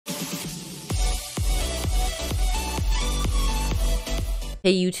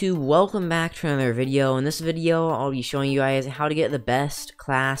Hey YouTube, welcome back to another video. In this video, I'll be showing you guys how to get the best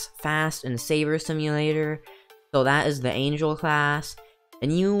class fast in Saber Simulator. So that is the Angel class,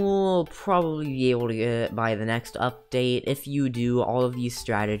 and you will probably be able to get it by the next update if you do all of these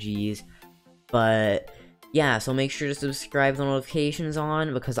strategies. But yeah, so make sure to subscribe, the notifications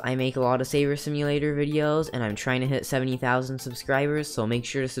on, because I make a lot of Saber Simulator videos, and I'm trying to hit 70,000 subscribers, so make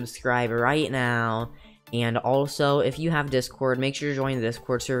sure to subscribe right now. And also, if you have Discord, make sure to join the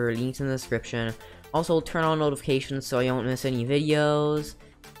Discord server, links in the description. Also, turn on notifications so you don't miss any videos.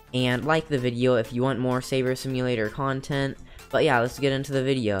 And like the video if you want more Saber Simulator content. But yeah, let's get into the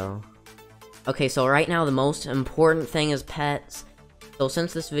video. Okay, so right now the most important thing is pets. So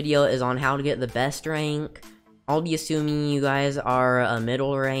since this video is on how to get the best rank, I'll be assuming you guys are a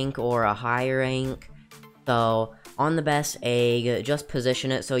middle rank or a high rank. So on the best egg, just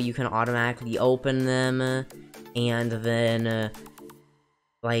position it so you can automatically open them, and then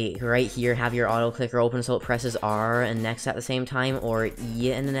like right here, have your auto clicker open so it presses R and next at the same time, or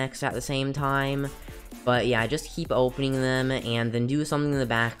E and the next at the same time. But yeah, just keep opening them and then do something in the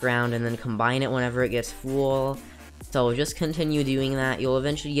background and then combine it whenever it gets full. So just continue doing that. You'll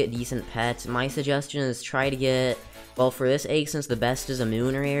eventually get decent pets. My suggestion is try to get, well, for this egg, since the best is a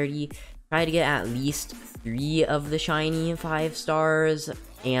moon rarity, try to get at least 3 of the shiny 5 stars,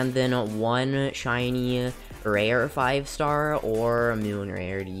 and then 1 shiny rare 5 star or moon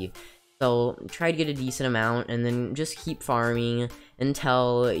rarity. So try to get a decent amount, and then just keep farming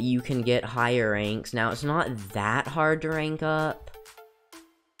until you can get higher ranks. Now, it's not that hard to rank up,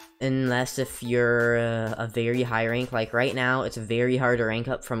 unless if you're a very high rank. Like right now, it's very hard to rank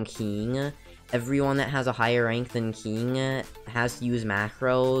up from King. Everyone that has a higher rank than King has to use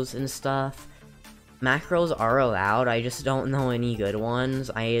macros and stuff. Macros are allowed, I just don't know any good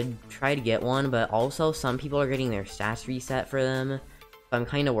ones. I try to get one, but also some people are getting their stats reset for them, so I'm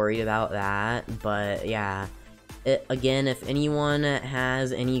kind of worried about that. But yeah, again, if anyone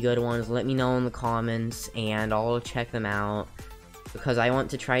has any good ones, let me know in the comments, and I'll check them out, because I want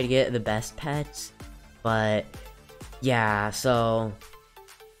to try to get the best pets. But yeah, so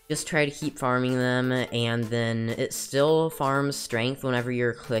just try to keep farming them, and then it still farms strength whenever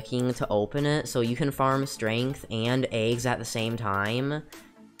you're clicking to open it, so you can farm strength and eggs at the same time.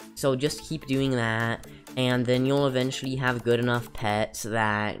 So just keep doing that, and then you'll eventually have good enough pets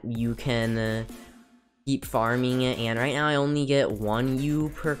that you can keep farming it. And right now I only get 1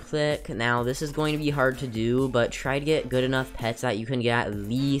 U per click. Now this is going to be hard to do, but try to get good enough pets that you can get at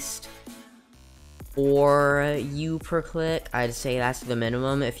least 4 U per click. I'd say that's the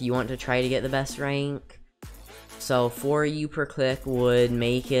minimum if you want to try to get the best rank. So 4 U per click would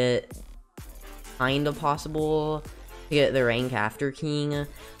make it kind of possible to get the rank after King,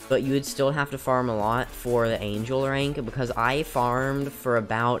 but you would still have to farm a lot for the Angel rank, because I farmed for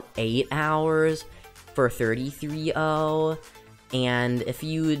about 8 hours for 33-0, and if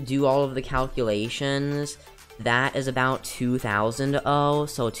you do all of the calculations, that is about 2,000 0,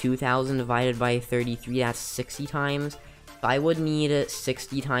 so 2,000 divided by 33, that's 60 times. So I would need it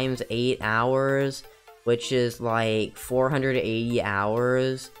 60 times 8 hours, which is like 480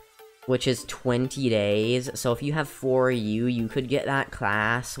 hours, which is 20 days. So if you have 4U, you could get that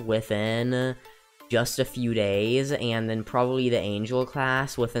class within just a few days, and then probably the Angel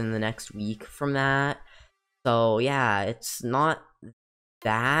class within the next week from that. So yeah, it's not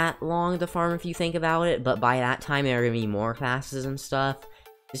that long to farm if you think about it, but by that time there are gonna be more classes and stuff.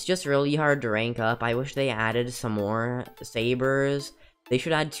 It's just really hard to rank up. I wish they added some more Sabers. They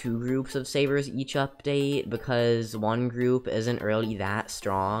should add 2 groups of Sabers each update, because 1 group isn't really that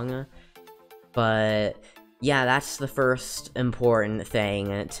strong. But yeah, that's the first important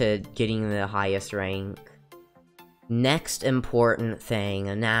thing to getting the highest rank. Next important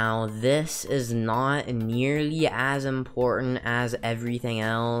thing, now this is not nearly as important as everything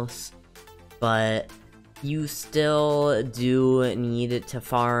else, but you still do need to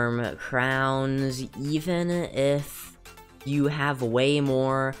farm crowns, even if you have way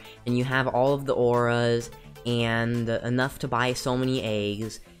more and you have all of the auras and enough to buy so many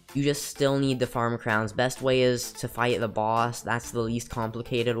eggs. You just still need to farm crowns. Best way is to fight the boss. That's the least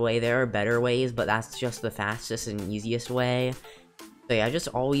complicated way. There are better ways, but that's just the fastest and easiest way. So yeah, just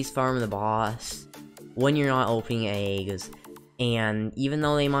always farm the boss when you're not opening eggs. And even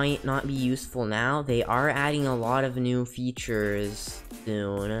though they might not be useful now, they are adding a lot of new features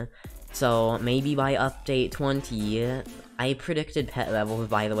soon. So maybe by update 20, I predicted pet levels,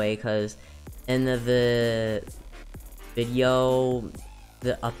 by the way, because in the video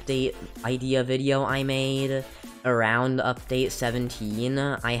the update idea video I made around update 17.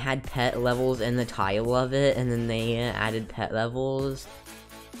 I had pet levels in the title of it, and then they added pet levels.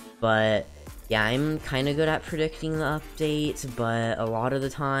 But yeah, I'm kind of good at predicting the updates, but a lot of the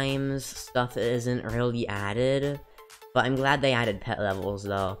times stuff isn't really added. But I'm glad they added pet levels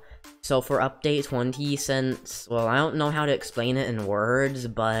though. So for update 20, since, well, I don't know how to explain it in words,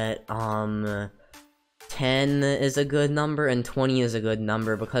 but 10 is a good number and 20 is a good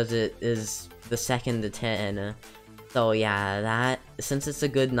number because it is the second to 10. So yeah, since it's a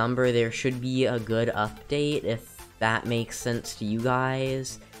good number, there should be a good update, if that makes sense to you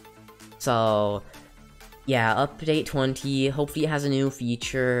guys. So yeah, update 20, hopefully it has a new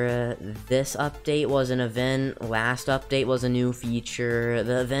feature. This update was an event, last update was a new feature.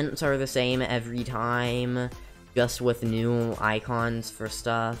 The events are the same every time, just with new icons for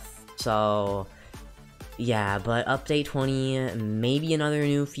stuff. So yeah, but update 20, maybe another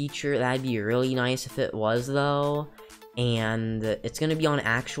new feature. That'd be really nice if it was though. And it's gonna be on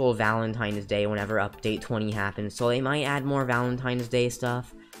actual Valentine's Day whenever update 20 happens, so they might add more Valentine's Day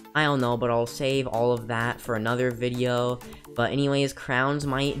stuff. I don't know, but I'll save all of that for another video. But anyways, crowns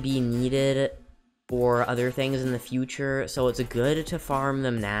might be needed for other things in the future, so it's good to farm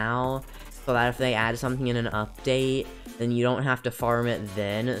them now, so that if they add something in an update, then you don't have to farm it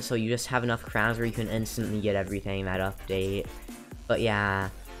then, so you just have enough crowns where you can instantly get everything in that update. But yeah,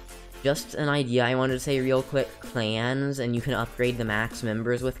 just an idea I wanted to say real quick. Clans, and you can upgrade the max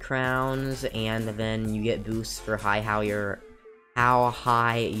members with crowns, and then you get boosts for how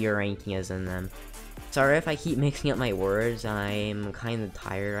high your ranking is in them. Sorry if I keep mixing up my words, I'm kind of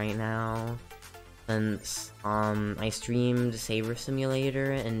tired right now. Since, I streamed Saber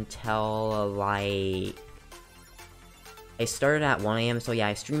Simulator until, like, I started at 1 AM, so yeah,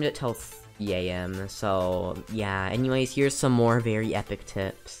 I streamed it till 3 AM, so yeah. Anyways, here's some more very epic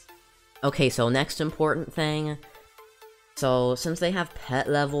tips. Okay, so next important thing. So, since they have pet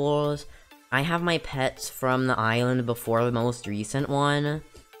levels, I have my pets from the island before the most recent one,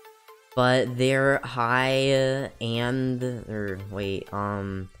 but they're high and, they're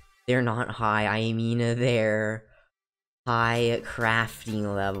not high, I mean they're high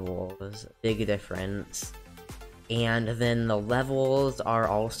crafting levels, big difference. And then the levels are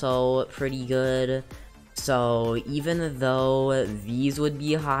also pretty good, so even though these would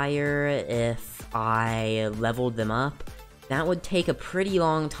be higher if I leveled them up, that would take a pretty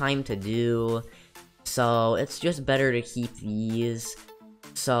long time to do, so it's just better to keep these.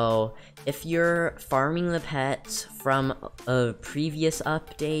 So if you're farming the pets from a previous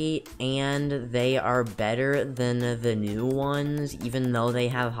update and they are better than the new ones, even though they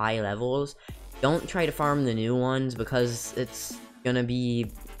have high levels, don't try to farm the new ones because it's gonna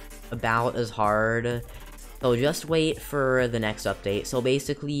be about as hard. So just wait for the next update. So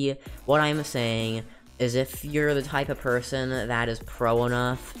basically, what I'm saying is if you're the type of person that is pro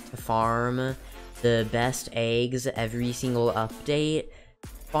enough to farm the best eggs every single update,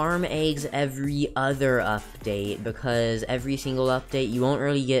 farm eggs every other update, because every single update you won't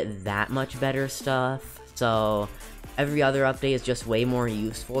really get that much better stuff, so every other update is just way more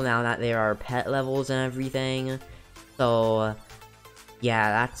useful now that there are pet levels and everything. So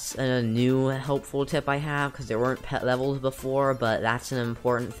yeah, that's a new helpful tip I have, because there weren't pet levels before, but that's an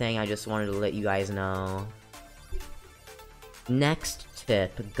important thing I just wanted to let you guys know. Next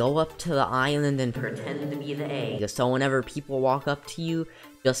tip, go up to the island and pretend to be the egg. So whenever people walk up to you,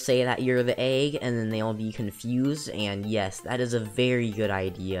 just say that you're the egg, and then they'll be confused, and yes, that is a very good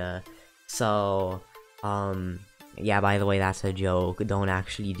idea. So, yeah, by the way, that's a joke. Don't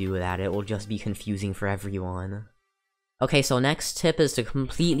actually do that, it will just be confusing for everyone. Okay, so next tip is to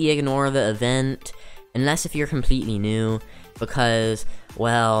completely ignore the event, unless if you're completely new, because,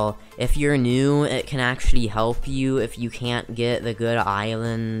 well, if you're new, it can actually help you if you can't get the good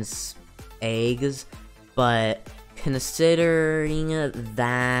island's eggs, but considering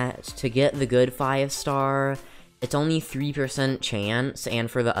that to get the good 5-star, it's only 3% chance,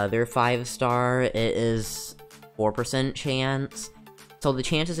 and for the other 5-star, it is 4% chance. So the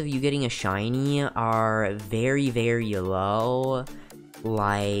chances of you getting a shiny are very, very low,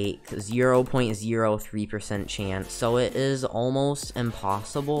 like 0.03% chance. So it is almost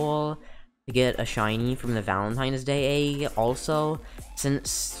impossible to get a shiny from the Valentine's Day egg. Also,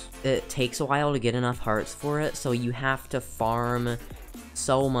 since it takes a while to get enough hearts for it, so you have to farm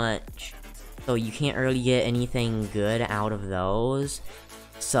so much, so you can't really get anything good out of those.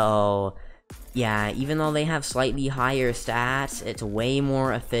 So yeah, even though they have slightly higher stats, it's way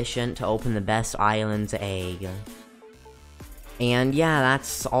more efficient to open the best island's egg. And yeah,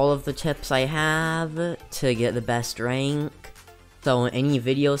 that's all of the tips I have to get the best rank. So any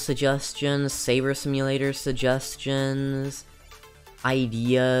video suggestions, Saber Simulator suggestions,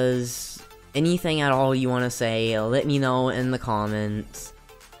 ideas, anything at all you want to say, let me know in the comments.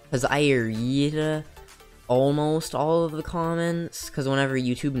 Because I read almost all of the comments, because whenever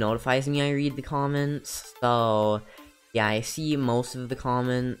YouTube notifies me, I read the comments. So yeah, I see most of the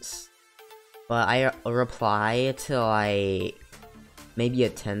comments, but I reply to like maybe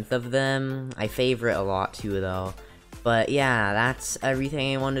 1/10 of them. I favorite a lot too though. But yeah, that's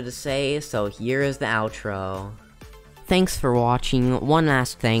everything I wanted to say, so here is the outro. Thanks for watching. One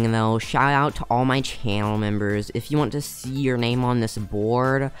last thing though, shout out to all my channel members. If you want to see your name on this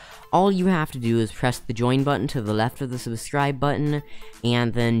board, all you have to do is press the join button to the left of the subscribe button,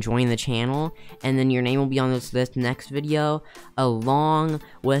 and then join the channel, and then your name will be on this list next video, along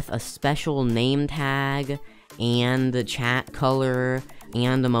with a special name tag, and the chat color,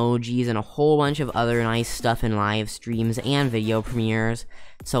 and emojis, and a whole bunch of other nice stuff in live streams and video premieres.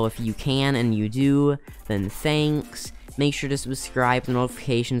 So if you can and you do, then thanks. Make sure to subscribe, the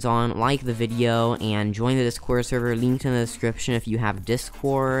notifications on, like the video, and join the Discord server, linked in the description if you have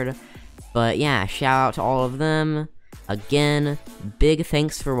Discord. But yeah, shout out to all of them. Again, big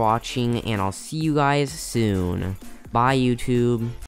thanks for watching, and I'll see you guys soon. Bye, YouTube.